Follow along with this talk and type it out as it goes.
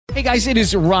Hey guys, it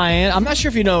is Ryan. I'm not sure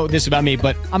if you know this about me,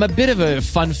 but I'm a bit of a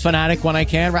fun fanatic when I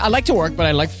can. I like to work, but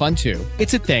I like fun too.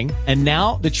 It's a thing. And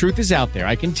now the truth is out there.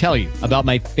 I can tell you about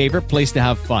my favorite place to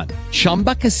have fun.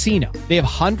 Chumba Casino. They have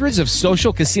hundreds of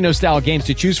social casino style games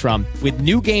to choose from with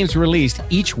new games released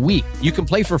each week. You can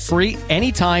play for free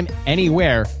anytime,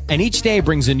 anywhere. And each day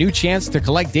brings a new chance to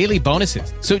collect daily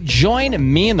bonuses. So join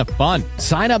me in the fun.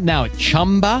 Sign up now at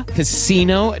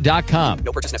ChumbaCasino.com.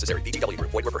 No purchase necessary. VGW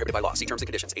Group. Void where prohibited by law. See terms and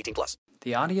conditions. 18+.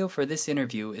 The audio for this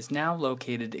interview is now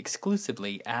located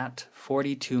exclusively at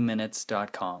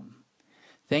 42minutes.com.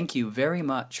 Thank you very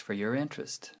much for your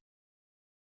interest.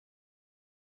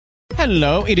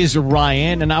 Hello, it is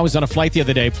Ryan, and I was on a flight the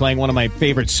other day playing one of my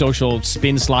favorite social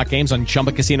spin slot games on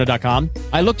ChumbaCasino.com.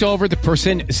 I looked over at the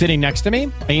person sitting next to me,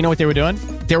 and you know what they were doing?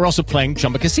 They were also playing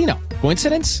Chumba Casino.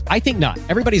 Coincidence? I think not.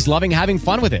 Everybody's loving having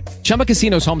fun with it. Chumba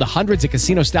Casino is home to hundreds of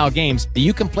casino-style games that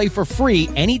you can play for free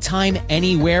anytime,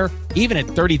 anywhere, even at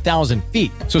 30,000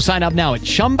 feet. So sign up now at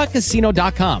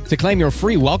ChumbaCasino.com to claim your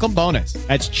free welcome bonus.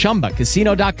 That's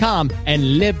ChumbaCasino.com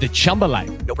and live the Chumba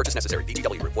life. No purchase necessary.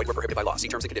 VGW Group. Void where prohibited by law. See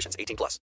terms and conditions. 18+.